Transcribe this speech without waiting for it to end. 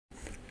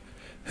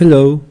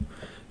Hello!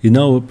 In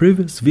our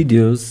previous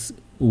videos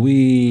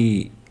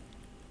we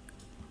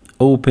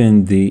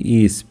opened the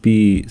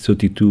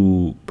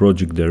ESP32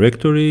 project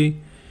directory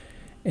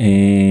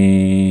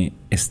and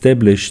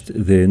established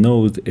the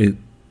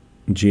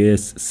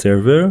Node.js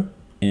server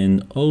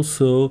and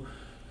also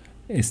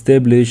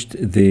established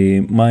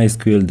the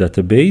MySQL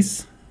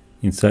database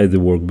inside the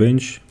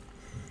workbench,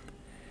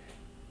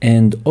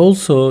 and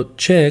also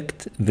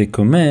checked the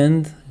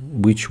command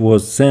which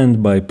was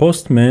sent by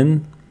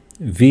Postman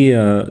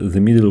via the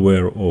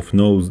middleware of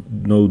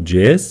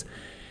Node.js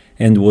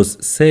and was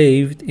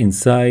saved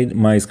inside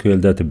MySQL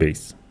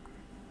database.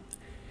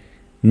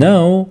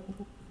 Now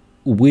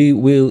we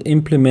will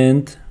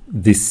implement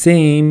the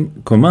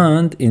same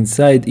command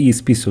inside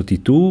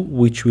ESP32,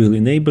 which will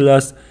enable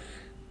us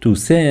to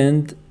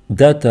send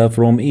data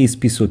from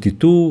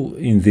ESP32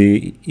 in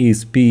the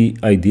ESP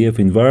IDF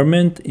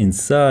environment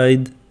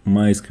inside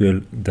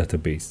MySQL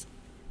database.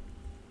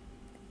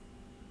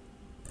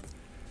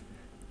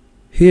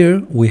 Here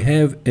we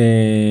have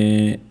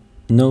a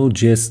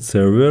Node.js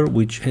server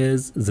which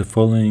has the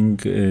following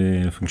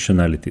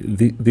functionality.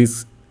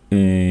 This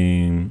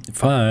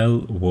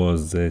file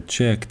was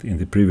checked in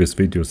the previous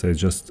videos. I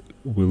just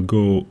will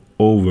go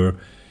over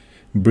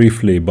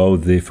briefly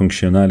about the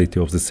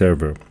functionality of the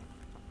server.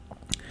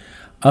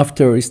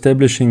 After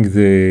establishing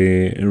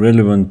the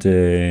relevant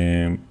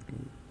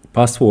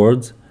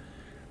passwords,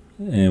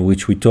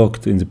 which we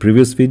talked in the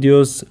previous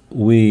videos,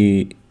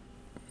 we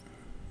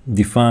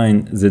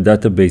define the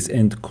database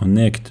and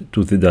connect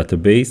to the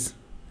database,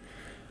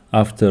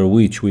 after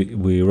which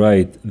we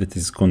write that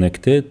is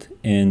connected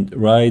and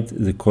write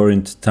the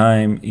current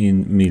time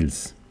in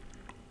mils.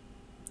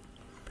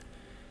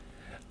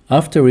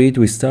 After it,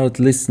 we start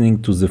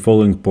listening to the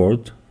following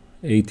port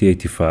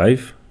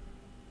 8085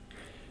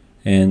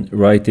 and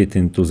write it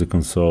into the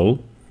console.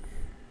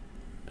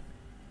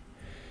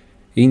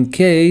 In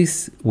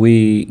case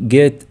we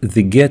get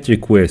the GET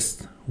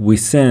request, we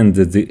send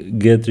that the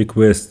GET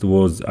request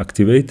was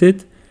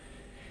activated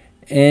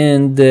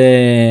and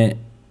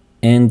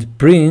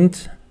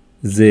print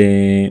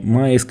the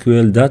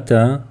MySQL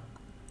data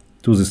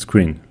to the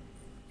screen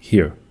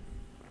here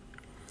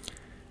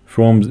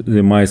from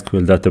the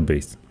MySQL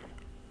database.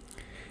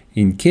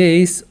 In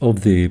case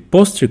of the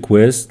POST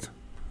request,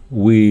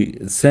 we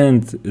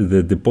send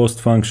that the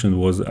POST function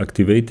was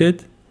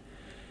activated.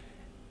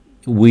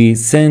 We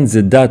send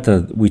the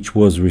data which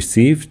was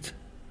received,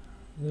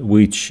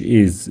 which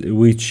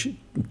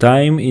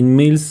time in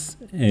mils,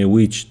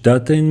 which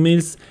data in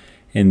mils,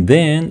 and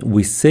then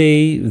we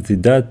save the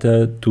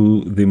data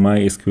to the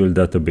MySQL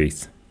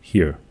database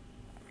here.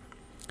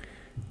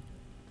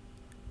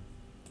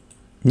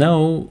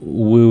 Now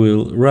we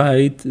will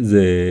write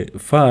the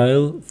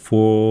file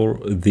for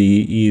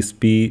the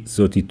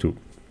ESP32.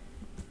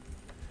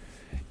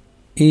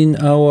 In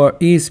our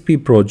ESP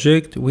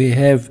project, we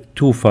have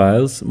two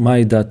files: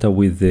 my data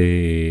with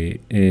the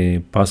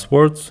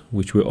passwords,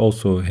 which we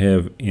also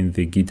have in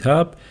the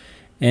GitHub,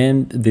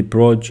 and the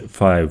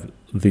proj5,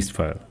 this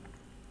file.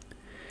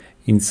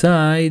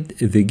 Inside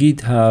the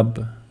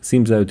GitHub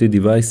Sims IoT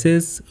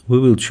devices, we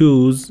will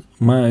choose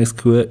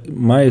MySQL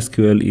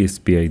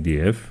ESP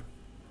IDF,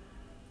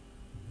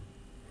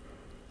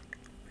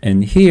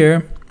 and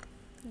here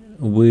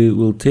we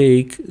will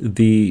take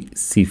the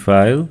C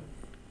file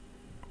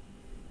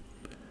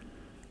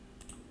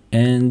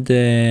and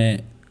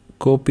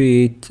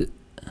copy it,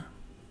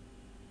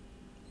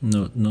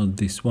 not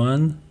this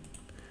one,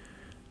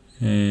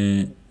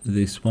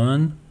 this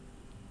one,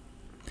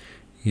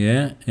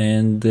 yeah,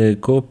 and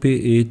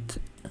copy it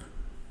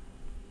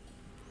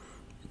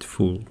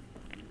full.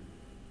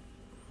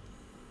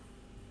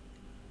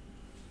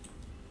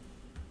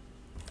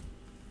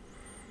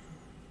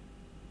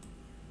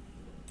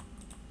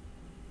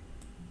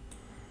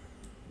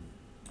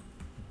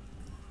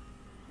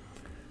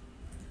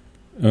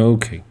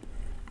 Okay.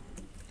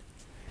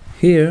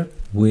 Here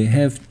we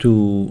have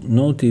to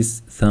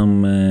notice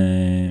some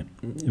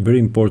very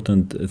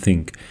important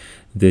thing,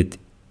 that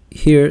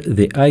here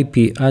the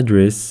IP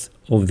address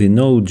of the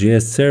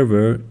Node.js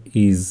server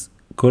is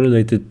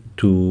correlated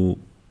to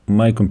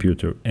my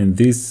computer, and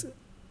this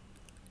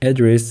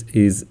address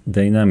is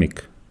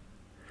dynamic.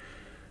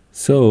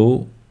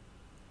 So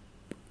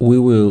we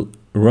will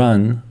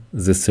run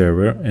the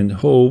server and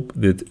hope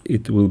that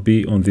it will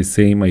be on the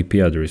same IP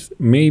address.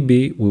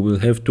 Maybe we will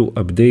have to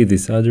update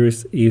this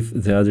address if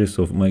the address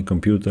of my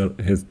computer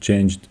has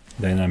changed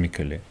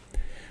dynamically.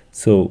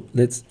 So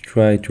let's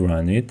try to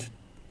run it.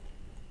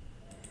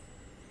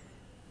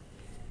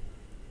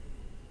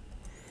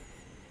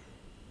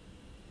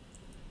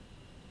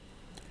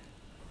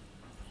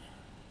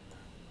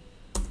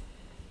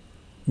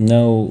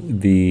 Now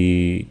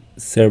the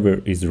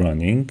server is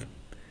running.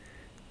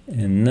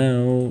 And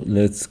now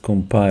let's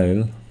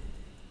compile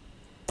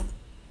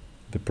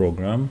the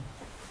program.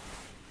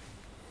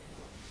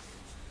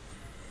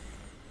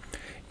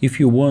 If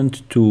you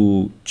want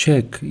to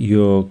check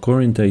your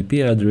current IP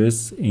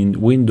address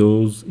in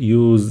Windows,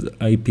 use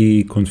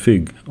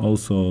ipconfig.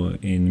 Also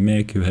in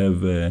Mac you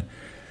have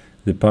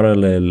the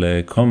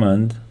parallel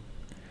command,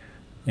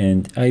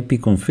 and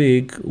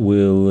ipconfig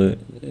will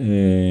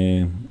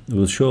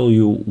show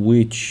you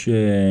which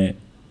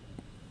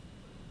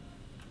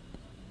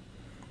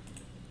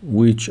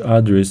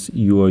address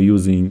you are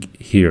using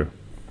here.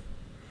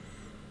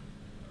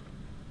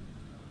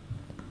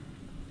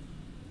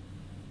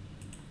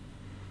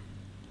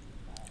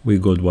 We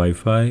got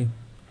Wi-Fi.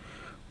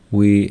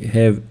 We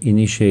have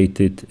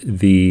initiated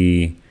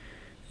the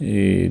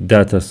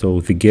data,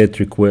 so the get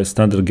request,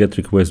 standard get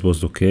request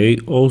was okay.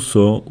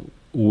 Also,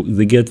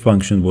 the get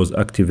function was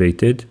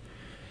activated,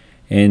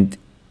 and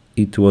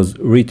it was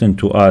written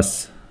to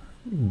us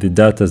the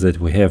data that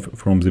we have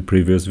from the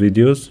previous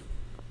videos.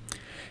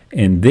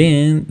 And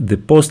then the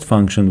post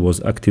function was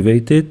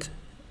activated,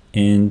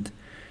 and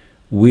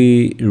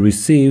we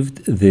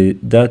received the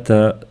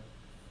data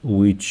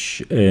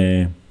which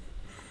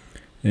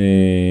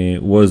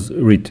was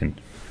written.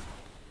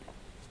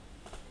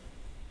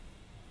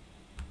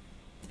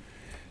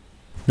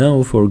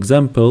 Now, for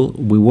example,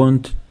 we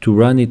want to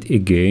run it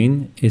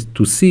again is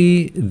to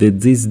see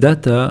that this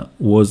data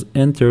was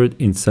entered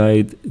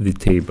inside the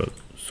table.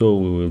 So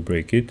we will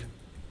break it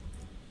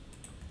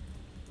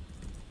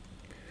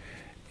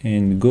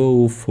and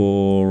go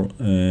for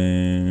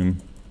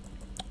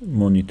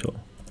monitor.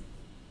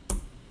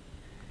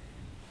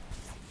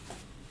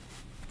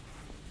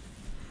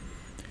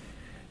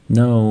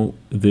 Now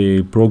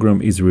the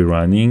program is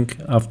rerunning.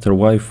 After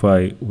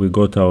Wi-Fi, we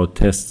got our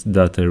test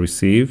data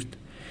received,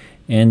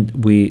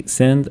 and we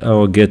send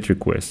our GET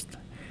request.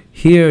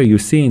 Here you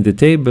see in the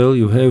table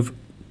you have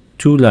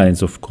two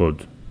lines of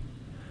code.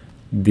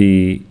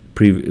 The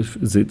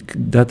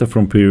data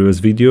from previous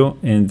video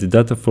and the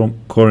data from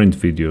current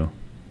video.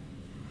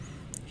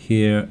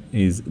 Here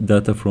is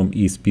data from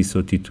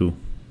ESP32.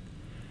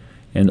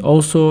 And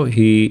also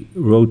he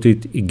wrote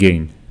it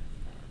again.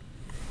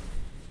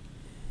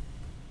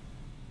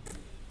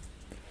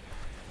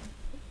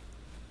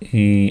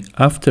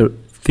 After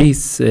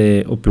this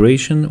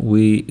operation,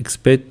 we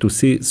expect to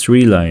see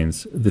three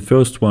lines. The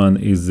first one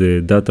is the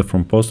data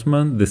from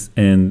Postman,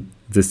 and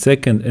the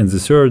second and the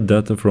third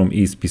data from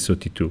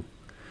ESP32.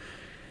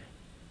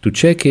 To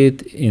check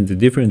it in a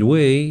different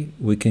way,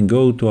 we can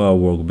go to our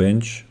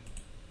workbench,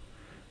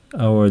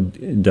 our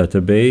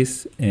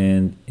database,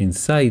 and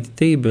inside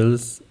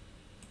tables,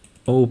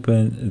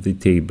 open the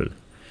table.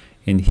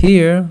 And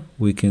here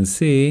we can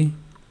see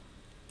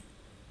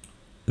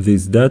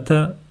this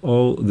data,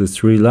 all the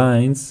three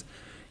lines,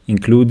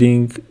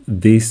 including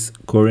this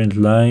current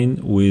line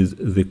with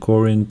the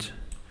current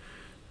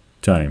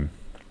time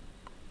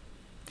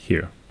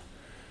here.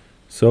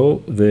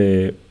 So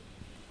the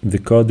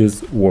code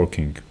is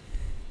working.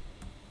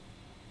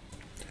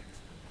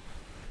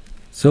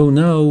 So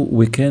now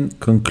we can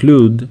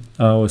conclude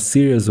our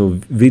series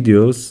of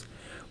videos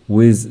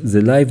with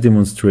the live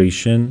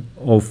demonstration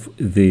of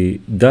the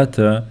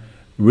data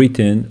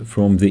written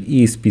from the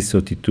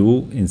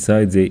ESP32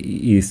 inside the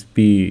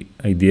ESP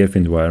IDF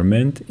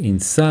environment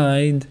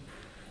inside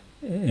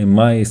a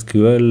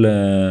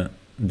MySQL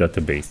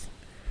database.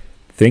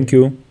 Thank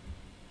you.